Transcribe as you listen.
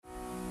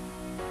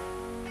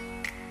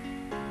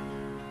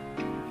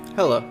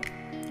Hello,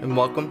 and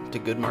welcome to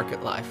Good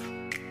Market Life.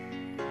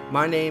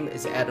 My name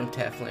is Adam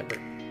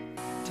Taft-Lambert.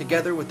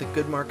 Together with the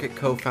Good Market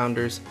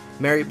co-founders,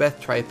 Mary Beth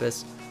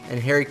Tripus and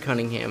Harry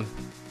Cunningham,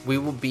 we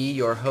will be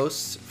your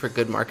hosts for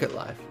Good Market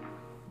Life.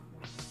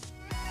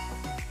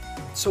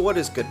 So what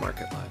is Good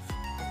Market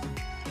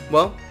Life?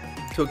 Well,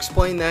 to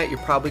explain that, you're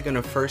probably going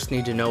to first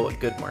need to know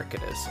what Good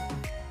Market is.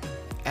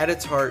 At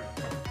its heart,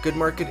 Good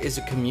Market is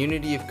a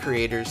community of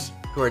creators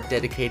who are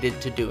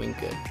dedicated to doing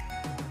good.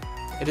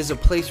 It is a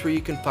place where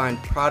you can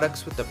find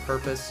products with a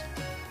purpose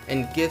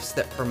and gifts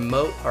that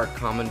promote our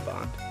common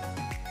bond.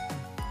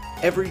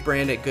 Every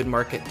brand at Good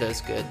Market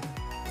does good,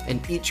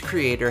 and each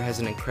creator has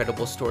an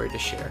incredible story to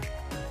share.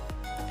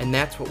 And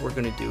that's what we're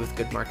going to do with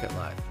Good Market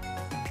Live.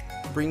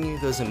 Bring you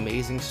those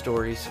amazing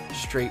stories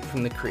straight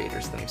from the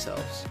creators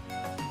themselves.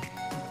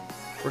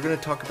 We're going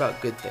to talk about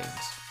good things.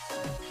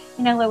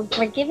 You know,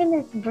 we're given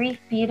this brief,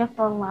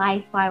 beautiful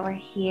life while we're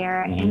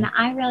here, and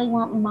I really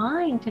want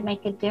mine to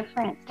make a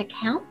difference, to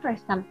count for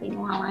something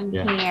while I'm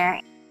here.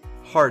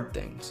 Hard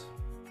things.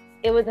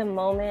 It was a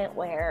moment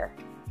where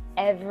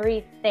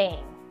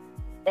everything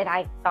that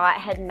I thought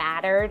had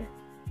mattered,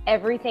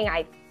 everything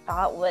I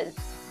thought was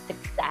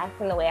success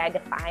and the way I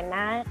defined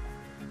that,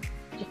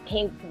 just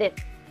came to this,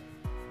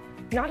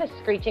 not a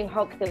screeching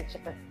halt, because it was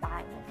just a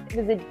silence.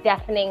 It was a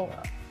deafening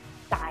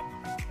silence.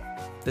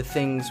 The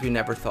things we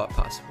never thought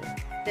possible.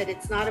 That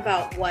it's not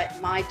about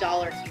what my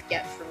dollar can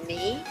get from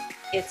me,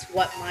 it's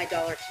what my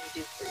dollar can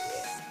do for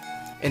you.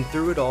 And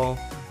through it all,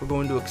 we're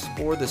going to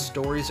explore the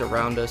stories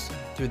around us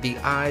through the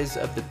eyes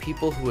of the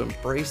people who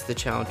embrace the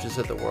challenges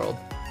of the world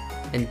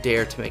and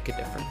dare to make a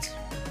difference.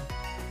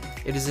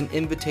 It is an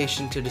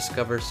invitation to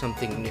discover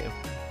something new,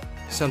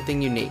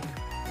 something unique,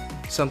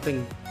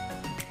 something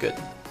good.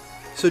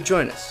 So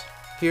join us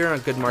here on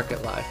Good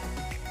Market Live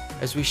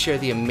as we share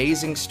the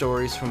amazing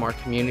stories from our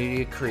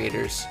community of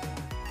creators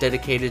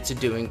dedicated to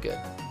doing good.